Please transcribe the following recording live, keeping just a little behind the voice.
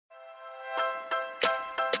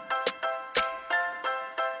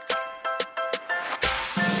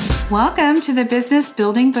Welcome to the Business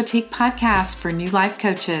Building Boutique podcast for new life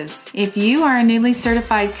coaches. If you are a newly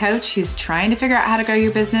certified coach who's trying to figure out how to grow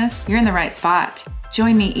your business, you're in the right spot.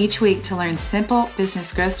 Join me each week to learn simple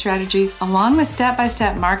business growth strategies along with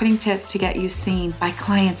step-by-step marketing tips to get you seen by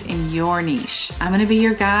clients in your niche. I'm going to be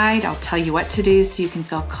your guide. I'll tell you what to do so you can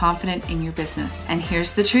feel confident in your business. And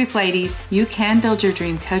here's the truth, ladies. You can build your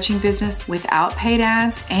dream coaching business without paid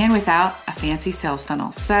ads and without a fancy sales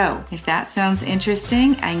funnel. So if that sounds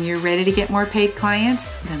interesting and you're ready to get more paid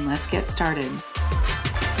clients, then let's get started.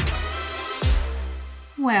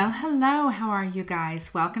 Well, hello, how are you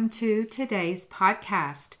guys? Welcome to today's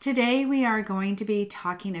podcast. Today we are going to be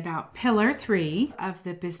talking about Pillar 3 of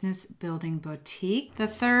the Business Building Boutique. The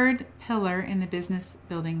third pillar in the Business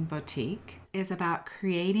Building Boutique is about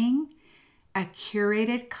creating a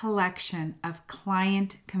curated collection of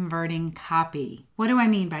client converting copy. What do I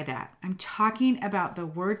mean by that? I'm talking about the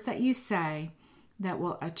words that you say that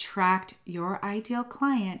will attract your ideal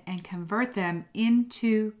client and convert them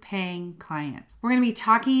into paying clients. We're going to be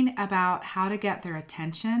talking about how to get their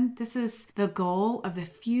attention. This is the goal of the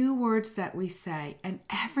few words that we say, and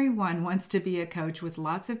everyone wants to be a coach with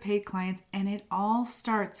lots of paid clients, and it all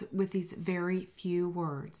starts with these very few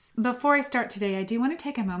words. Before I start today, I do want to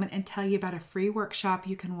take a moment and tell you about a free workshop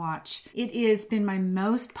you can watch. It has been my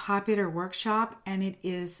most popular workshop, and it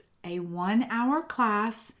is a 1-hour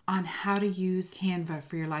class on how to use Canva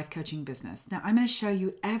for your life coaching business. Now, I'm going to show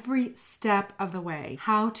you every step of the way,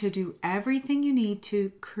 how to do everything you need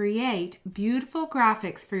to create beautiful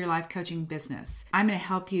graphics for your life coaching business. I'm going to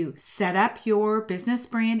help you set up your business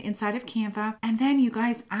brand inside of Canva. And then you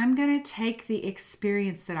guys, I'm going to take the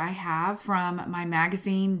experience that I have from my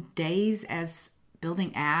magazine days as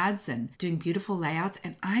building ads and doing beautiful layouts,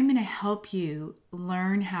 and I'm going to help you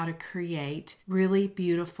learn how to create really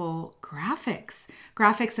beautiful graphics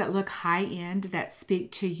that look high-end, that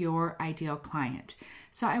speak to your ideal client.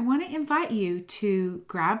 So I want to invite you to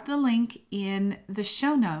grab the link in the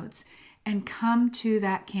show notes and come to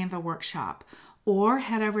that Canva workshop, or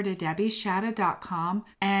head over to debbieshada.com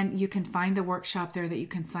and you can find the workshop there that you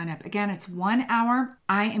can sign up. Again, it's 1 hour.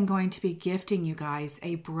 I am going to be gifting you guys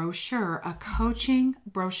a brochure, a coaching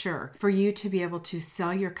brochure for you to be able to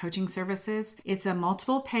sell your coaching services. It's a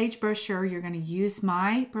multiple page brochure. You're going to use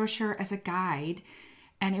my brochure as a guide,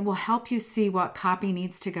 and it will help you see what copy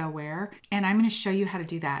needs to go where. And I'm going to show you how to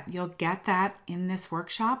do that. You'll get that in this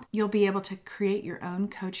workshop. You'll be able to create your own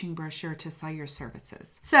coaching brochure to sell your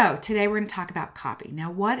services. So today we're going to talk about copy.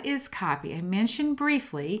 Now, what is copy? I mentioned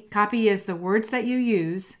briefly, copy is the words that you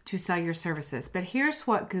use to sell your services. But here's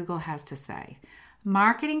what Google has to say.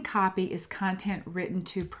 Marketing copy is content written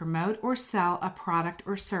to promote or sell a product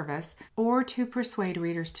or service, or to persuade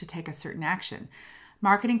readers to take a certain action.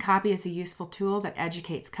 Marketing copy is a useful tool that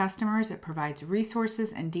educates customers. It provides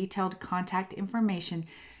resources and detailed contact information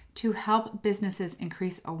to help businesses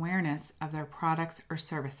increase awareness of their products or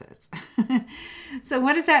services. So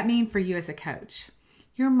what does that mean for you as a coach?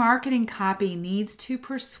 Your marketing copy needs to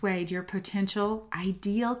persuade your potential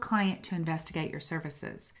ideal client to investigate your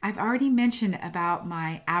services. I've already mentioned about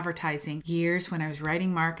my advertising years when I was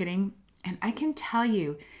writing marketing, and I can tell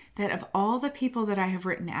you that of all the people that I have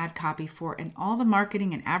written ad copy for and all the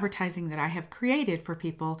marketing and advertising that I have created for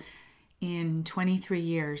people in 23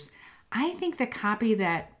 years, I think the copy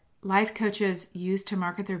that life coaches use to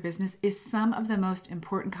market their business is some of the most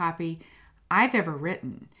important copy I've ever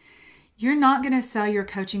written. You're not going to sell your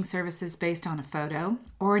coaching services based on a photo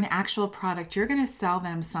or an actual product. You're going to sell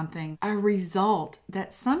them something, a result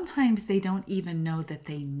that sometimes they don't even know that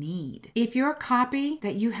they need. If your copy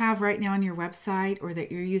that you have right now on your website, or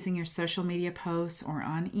that you're using your social media posts or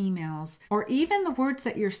on emails, or even the words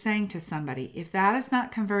that you're saying to somebody, if that is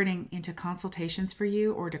not converting into consultations for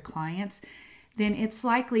you or to clients, then it's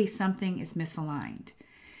likely something is misaligned.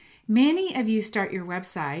 Many of you start your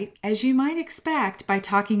website, as you might expect, by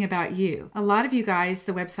talking about you. A lot of you guys,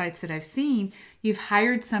 the websites that I've seen, you've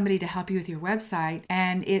hired somebody to help you with your website,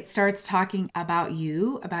 and it starts talking about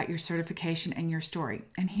you, about your certification and your story.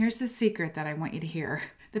 And here's the secret that I want you to hear.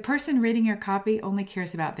 The person reading your copy only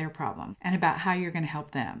cares about their problem and about how you're going to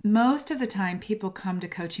help them. Most of the time, people come to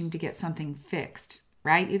coaching to get something fixed,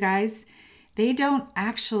 right, you guys? They don't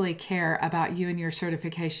actually care about you and your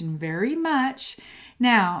certification very much.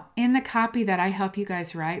 Now, in the copy that I help you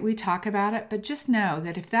guys write, we talk about it, but just know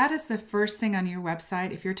that if that is the first thing on your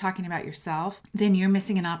website, if you're talking about yourself, then you're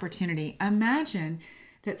missing an opportunity. Imagine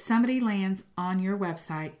that somebody lands on your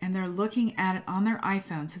website and they're looking at it on their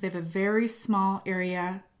iPhone, so they have a very small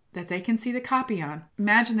area that they can see the copy on.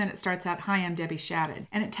 Imagine that it starts out, "Hi, I'm Debbie Shadid,"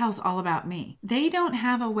 and it tells all about me. They don't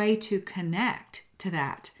have a way to connect to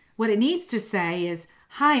that. What it needs to say is,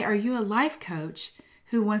 Hi, are you a life coach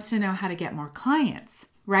who wants to know how to get more clients,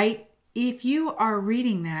 right? If you are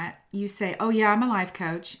reading that, you say, oh yeah, I'm a life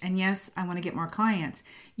coach, and yes, I want to get more clients.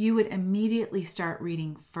 You would immediately start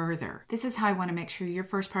reading further. This is how I want to make sure your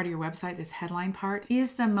first part of your website, this headline part,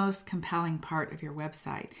 is the most compelling part of your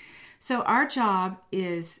website. So our job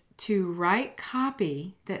is to write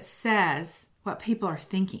copy that says what people are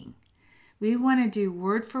thinking. We want to do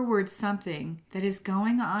word for word something that is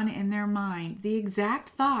going on in their mind, the exact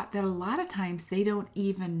thought that a lot of times they don't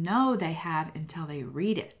even know they had until they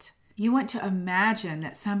read it. You want to imagine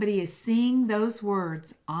that somebody is seeing those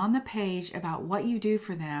words on the page about what you do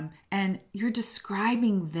for them, and you're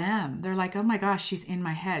describing them. They're like, oh my gosh, she's in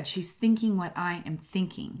my head. She's thinking what I am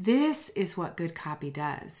thinking. This is what good copy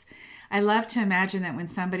does. I love to imagine that when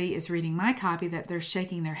somebody is reading my copy that they're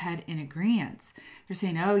shaking their head in agreement. They're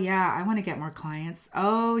saying, oh yeah, I want to get more clients.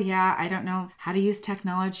 Oh yeah, I don't know how to use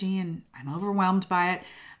technology and I'm overwhelmed by it.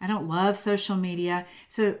 I don't love social media.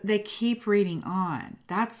 So they keep reading on.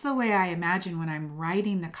 That's the way I imagine when I'm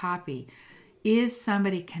writing the copy. Is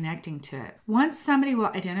somebody connecting to it? Once somebody will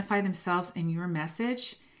identify themselves in your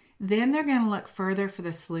message, then they're going to look further for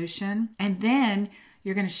the solution, and then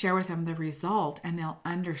you're going to share with them the result and they'll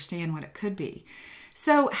understand what it could be.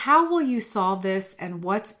 So how will you solve this and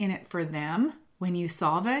what's in it for them when you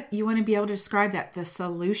solve it? You want to be able to describe that, the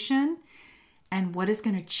solution and what is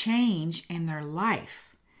going to change in their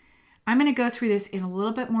life. I'm going to go through this in a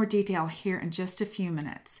little bit more detail here in just a few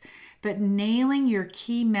minutes. But nailing your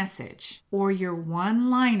key message or your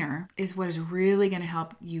one-liner is what is really going to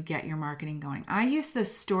help you get your marketing going. I use the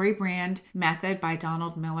StoryBrand method by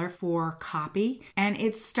Donald Miller for copy, and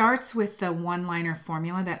it starts with the one-liner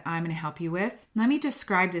formula that I'm going to help you with. Let me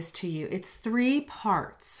describe this to you. It's 3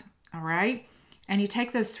 parts, all right? And you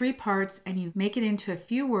take those 3 parts and you make it into a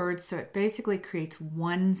few words, so it basically creates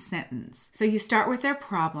one sentence. So you start with their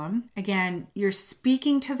problem. Again, you're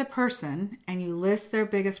speaking to the person and you list their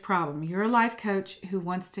biggest problem. You're a life coach who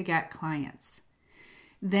wants to get clients.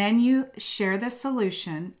 Then you share the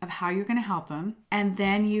solution of how you're going to help them, and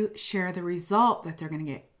then you share the result that they're going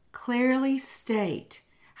to get. Clearly state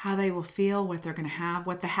how they will feel, what they're going to have,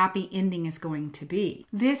 what the happy ending is going to be.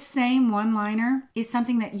 This same one-liner is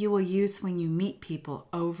something that you will use when you meet people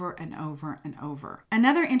over and over and over.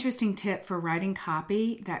 Another interesting tip for writing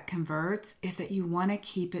copy that converts is that you want to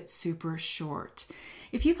keep it super short.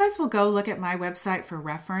 If you guys will go look at my website for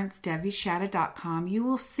reference, debbieshatta.com, you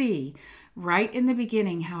will see right in the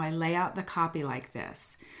beginning how I lay out the copy like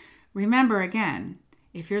this. Remember, again,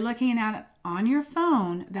 if you're looking at it on your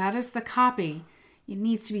phone, that is the copy. It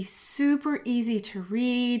needs to be super easy to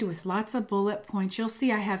read with lots of bullet points. You'll see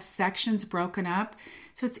I have sections broken up,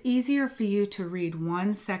 so it's easier for you to read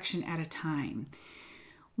one section at a time.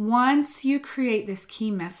 Once you create this key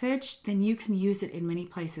message, then you can use it in many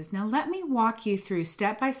places. Now let me walk you through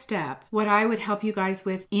step by step what I would help you guys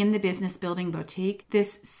with in the Business Building Boutique,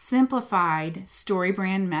 this simplified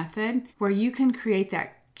StoryBrand method where you can create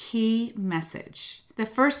that key message. The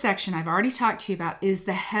first section I've already talked to you about is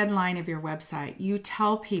the headline of your website. You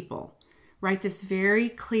tell people, write this very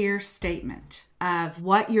clear statement of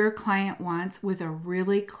what your client wants with a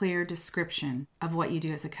really clear description of what you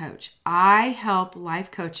do as a coach. I help life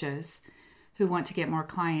coaches who want to get more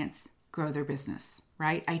clients grow their business,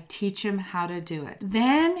 right? I teach them how to do it.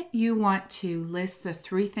 Then you want to list the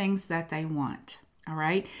 3 things that they want. All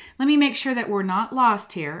right, let me make sure that we're not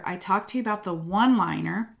lost here. I talked to you about the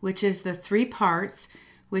one-liner, which is the 3 parts,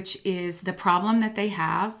 which is the problem that they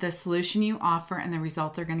have, the solution you offer, and the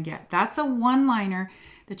result they're going to get. That's a one-liner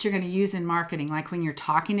that you're going to use in marketing. Like when you're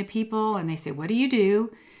talking to people and they say, what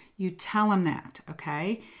do? You tell them that,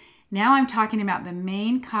 okay? Now I'm talking about the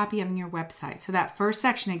main copy of your website. So that first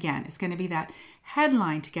section, again, is going to be that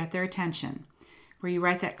headline to get their attention, where you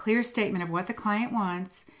write that clear statement of what the client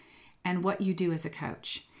wants and what you do as a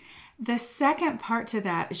coach. The second part to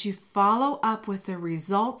that is you follow up with the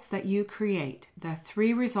results that you create, the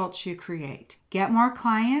 3 results you create. Get more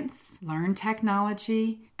clients, learn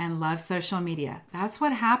technology, and love social media. That's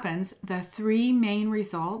what happens, the 3 main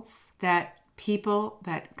results that people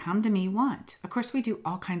that come to me want. Of course, we do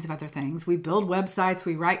all kinds of other things. We build websites,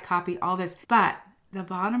 we write copy, all this, but the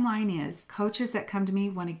bottom line is coaches that come to me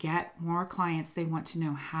want to get more clients. They want to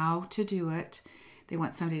know how to do it. They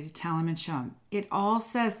want somebody to tell them and show them. It all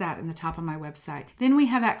says that in the top of my website. Then we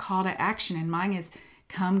have that call to action, and mine is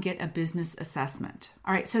come get a business assessment.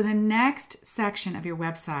 All right, so the next section of your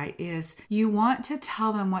website is you want to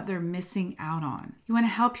tell them what they're missing out on. You want to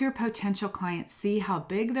help your potential clients see how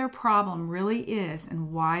big their problem really is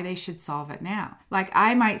and why they should solve it now. Like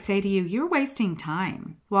I might say to you, you're wasting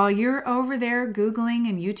time. While you're over there Googling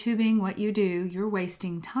and YouTubing what you do, you're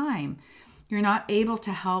wasting time. You're not able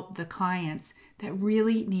to help the clients that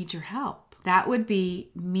really need your help. That would be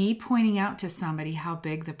me pointing out to somebody how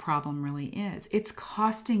big the problem really is. It's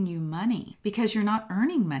costing you money because you're not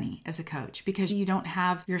earning money as a coach, because you don't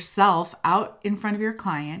have yourself out in front of your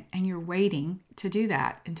client and you're waiting to do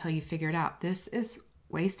that until you figure it out. This is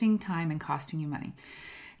wasting time and costing you money.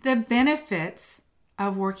 The benefits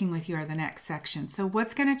of working with you are the next section. So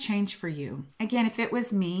what's going to change for you? Again, if it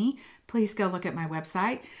was me, please go look at my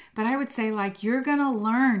website. But I would say you're going to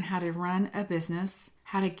learn how to run a business,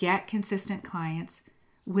 how to get consistent clients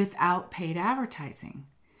without paid advertising.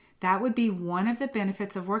 That would be one of the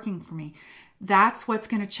benefits of working for me. That's what's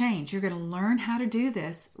going to change. You're going to learn how to do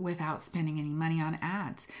this without spending any money on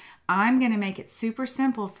ads. I'm going to make it super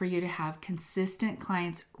simple for you to have consistent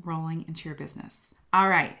clients rolling into your business. All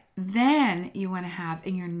right, then you want to have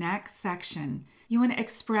in your next section, you want to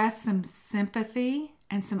express some sympathy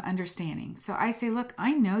and some understanding. So I say, look,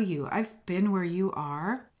 I know you. I've been where you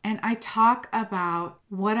are. And I talk about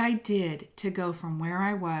what I did to go from where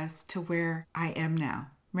I was to where I am now.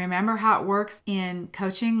 Remember how it works in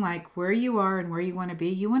coaching, like where you are and where you want to be?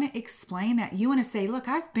 You want to explain that. You want to say, look,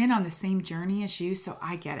 I've been on the same journey as you, so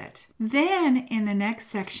I get it. Then in the next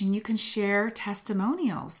section, you can share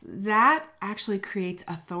testimonials. That actually creates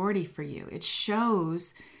authority for you. It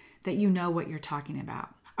shows that you know what you're talking about.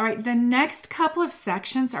 All right, the next couple of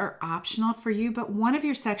sections are optional for you, but one of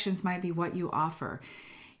your sections might be what you offer.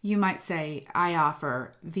 You might say, I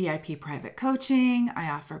offer VIP private coaching, I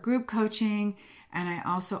offer group coaching, and I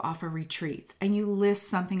also offer retreats. And you list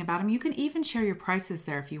something about them. You can even share your prices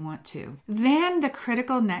there if you want to. Then the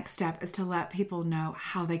critical next step is to let people know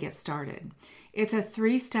how they get started. It's a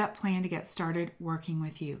 3-step plan to get started working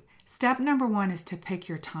with you. Step number 1 is to pick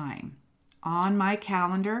your time. On my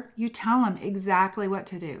calendar, you tell them exactly what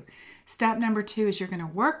to do. Step number 2 is you're going to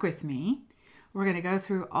work with me. We're going to go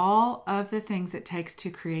through all of the things it takes to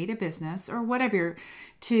create a business or whatever,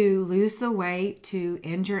 to lose the weight, to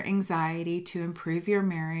end your anxiety, to improve your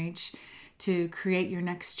marriage, to create your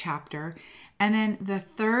next chapter. And then the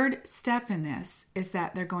third step in this is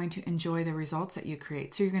that they're going to enjoy the results that you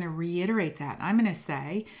create. So you're going to reiterate that. I'm going to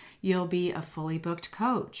say you'll be a fully booked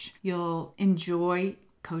coach. You'll enjoy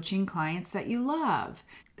coaching clients that you love.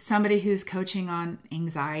 Somebody who's coaching on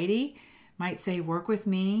anxiety might say, work with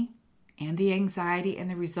me and the anxiety,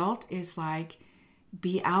 and the result is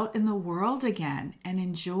be out in the world again and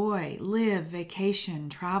enjoy, live, vacation,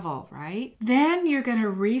 travel, right? Then you're going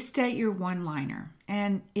to restate your one-liner.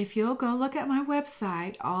 And if you'll go look at my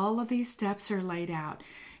website, all of these steps are laid out.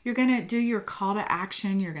 You're going to do your call to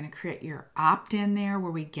action. You're going to create your opt-in there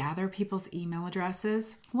where we gather people's email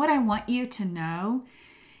addresses. What I want you to know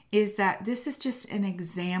is that this is just an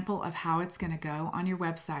example of how it's going to go on your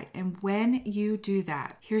website. And when you do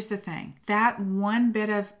that, here's the thing. That one bit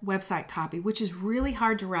of website copy, which is really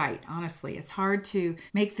hard to write, honestly. It's hard to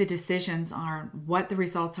make the decisions on what the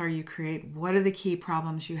results are you create, what are the key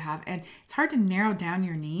problems you have. And it's hard to narrow down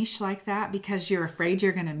your niche like that because you're afraid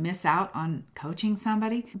you're going to miss out on coaching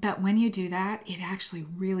somebody. But when you do that, it actually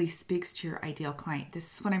really speaks to your ideal client.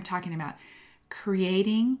 This is what I'm talking about.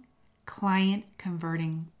 Creating client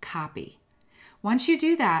converting copy. Once you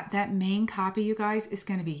do that, that main copy, you guys, is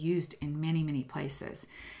going to be used in many, many places.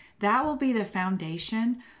 That will be the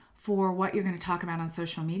foundation for what you're going to talk about on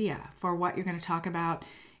social media, for what you're going to talk about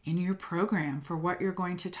in your program, for what you're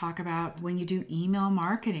going to talk about when you do email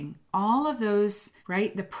marketing. All of those,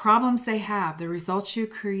 right? The problems they have, the results you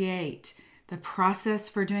create, the process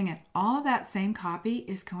for doing it, all of that same copy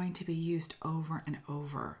is going to be used over and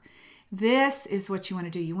over. This is what you want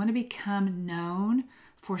to do. You want to become known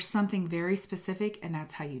for something very specific, and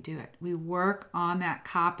that's how you do it. We work on that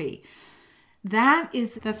copy. That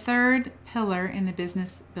is the third pillar in the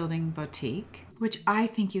Business Building Boutique, which I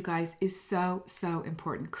think, you guys, is so, so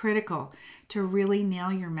important, critical to really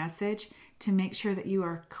nail your message, to make sure that you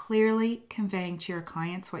are clearly conveying to your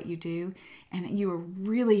clients what you do and that you are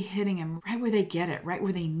really hitting them right where they get it, right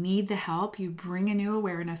where they need the help. You bring a new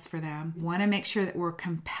awareness for them. You want to make sure that we're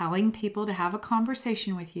compelling people to have a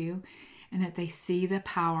conversation with you and that they see the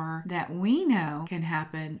power that we know can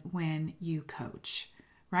happen when you coach.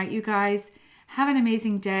 Right, you guys? Have an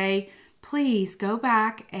amazing day. Please go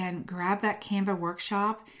back and grab that Canva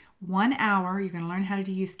workshop. 1 hour, you're going to learn how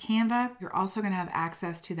to use Canva. You're also going to have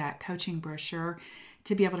access to that coaching brochure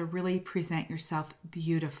to be able to really present yourself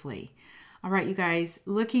beautifully. All right, you guys,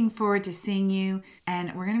 looking forward to seeing you.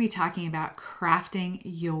 And we're going to be talking about crafting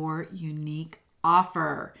your unique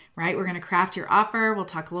offer, right? We're going to craft your offer. We'll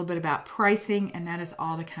talk a little bit about pricing, and that is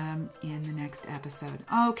all to come in the next episode.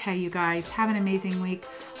 Okay, you guys, have an amazing week.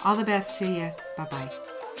 All the best to you. Bye-bye.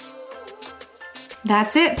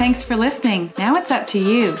 That's it. Thanks for listening. Now it's up to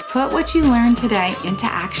you. Put what you learned today into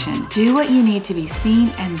action. Do what you need to be seen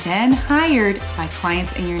and then hired by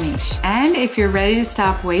clients in your niche. And if you're ready to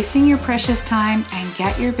stop wasting your precious time and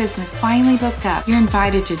get your business finally booked up, you're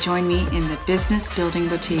invited to join me in the Business Building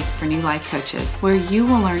Boutique for New Life Coaches, where you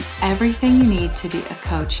will learn everything you need to be a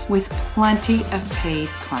coach with plenty of paid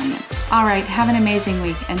clients. All right, have an amazing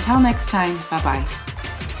week. Until next time, bye-bye.